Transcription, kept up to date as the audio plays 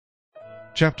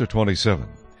Chapter 27.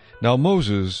 Now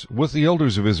Moses, with the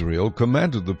elders of Israel,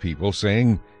 commanded the people,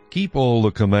 saying, Keep all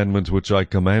the commandments which I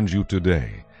command you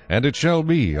today. And it shall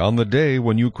be, on the day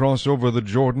when you cross over the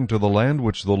Jordan to the land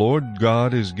which the Lord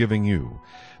God is giving you,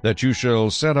 that you shall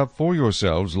set up for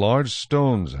yourselves large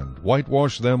stones, and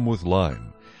whitewash them with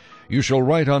lime. You shall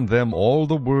write on them all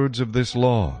the words of this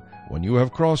law, when you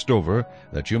have crossed over,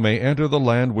 that you may enter the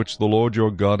land which the Lord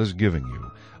your God is giving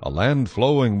you, a land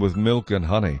flowing with milk and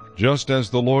honey, just as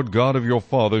the Lord God of your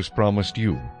fathers promised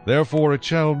you. Therefore it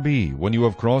shall be, when you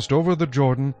have crossed over the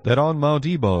Jordan, that on Mount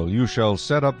Ebal you shall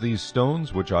set up these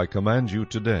stones which I command you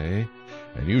today,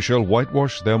 and you shall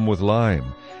whitewash them with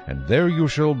lime, and there you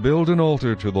shall build an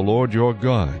altar to the Lord your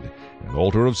God, an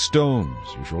altar of stones.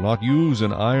 You shall not use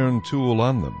an iron tool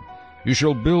on them. You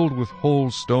shall build with whole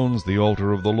stones the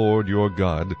altar of the Lord your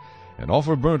God, and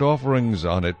offer burnt offerings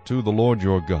on it to the Lord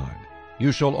your God.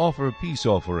 You shall offer peace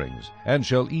offerings, and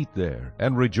shall eat there,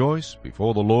 and rejoice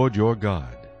before the Lord your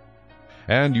God.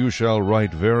 And you shall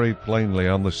write very plainly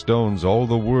on the stones all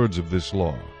the words of this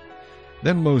law.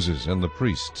 Then Moses and the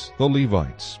priests, the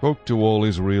Levites, spoke to all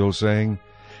Israel, saying,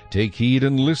 Take heed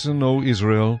and listen, O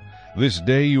Israel. This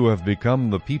day you have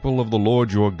become the people of the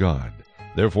Lord your God.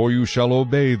 Therefore you shall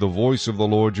obey the voice of the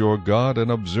Lord your God, and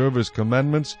observe his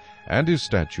commandments and his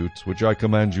statutes, which I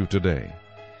command you today.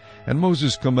 And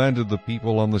Moses commanded the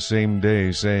people on the same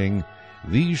day, saying,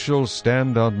 These shall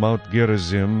stand on Mount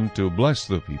Gerizim to bless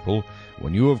the people,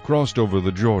 when you have crossed over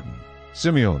the Jordan: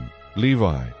 Simeon,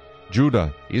 Levi,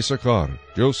 Judah, Issachar,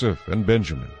 Joseph, and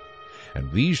Benjamin.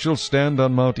 And these shall stand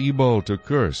on Mount Ebal to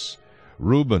curse: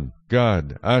 Reuben,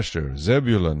 Gad, Asher,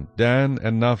 Zebulun, Dan,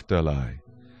 and Naphtali.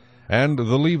 And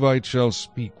the Levites shall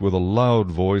speak with a loud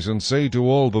voice, and say to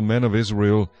all the men of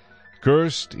Israel,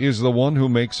 Cursed is the one who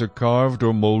makes a carved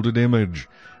or molded image,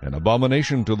 an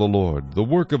abomination to the Lord, the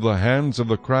work of the hands of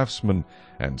the craftsman,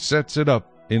 and sets it up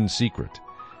in secret.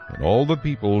 And all the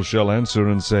people shall answer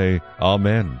and say,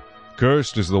 Amen.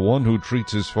 Cursed is the one who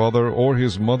treats his father or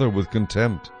his mother with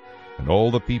contempt. And all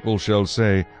the people shall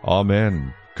say,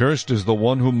 Amen. Cursed is the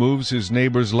one who moves his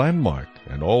neighbor's landmark.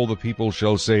 And all the people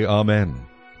shall say, Amen.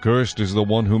 Cursed is the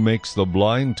one who makes the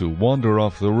blind to wander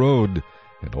off the road.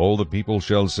 And all the people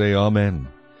shall say, Amen.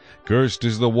 Cursed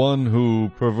is the one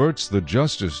who perverts the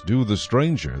justice due the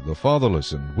stranger, the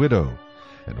fatherless, and widow.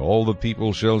 And all the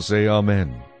people shall say,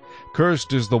 Amen.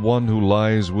 Cursed is the one who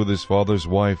lies with his father's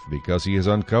wife, because he has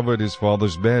uncovered his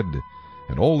father's bed.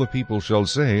 And all the people shall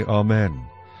say, Amen.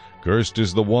 Cursed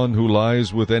is the one who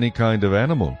lies with any kind of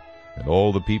animal. And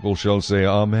all the people shall say,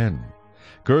 Amen.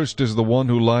 Cursed is the one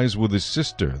who lies with his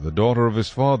sister, the daughter of his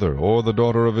father, or the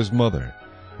daughter of his mother.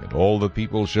 And all the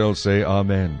people shall say,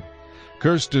 Amen.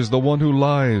 Cursed is the one who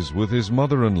lies with his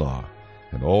mother-in-law.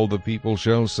 And all the people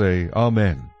shall say,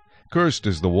 Amen. Cursed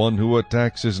is the one who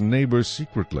attacks his neighbor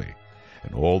secretly.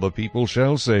 And all the people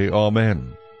shall say,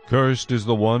 Amen. Cursed is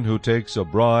the one who takes a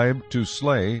bribe to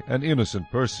slay an innocent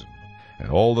person.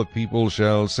 And all the people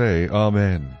shall say,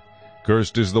 Amen.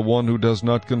 Cursed is the one who does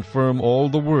not confirm all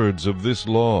the words of this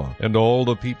law. And all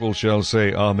the people shall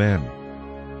say, Amen.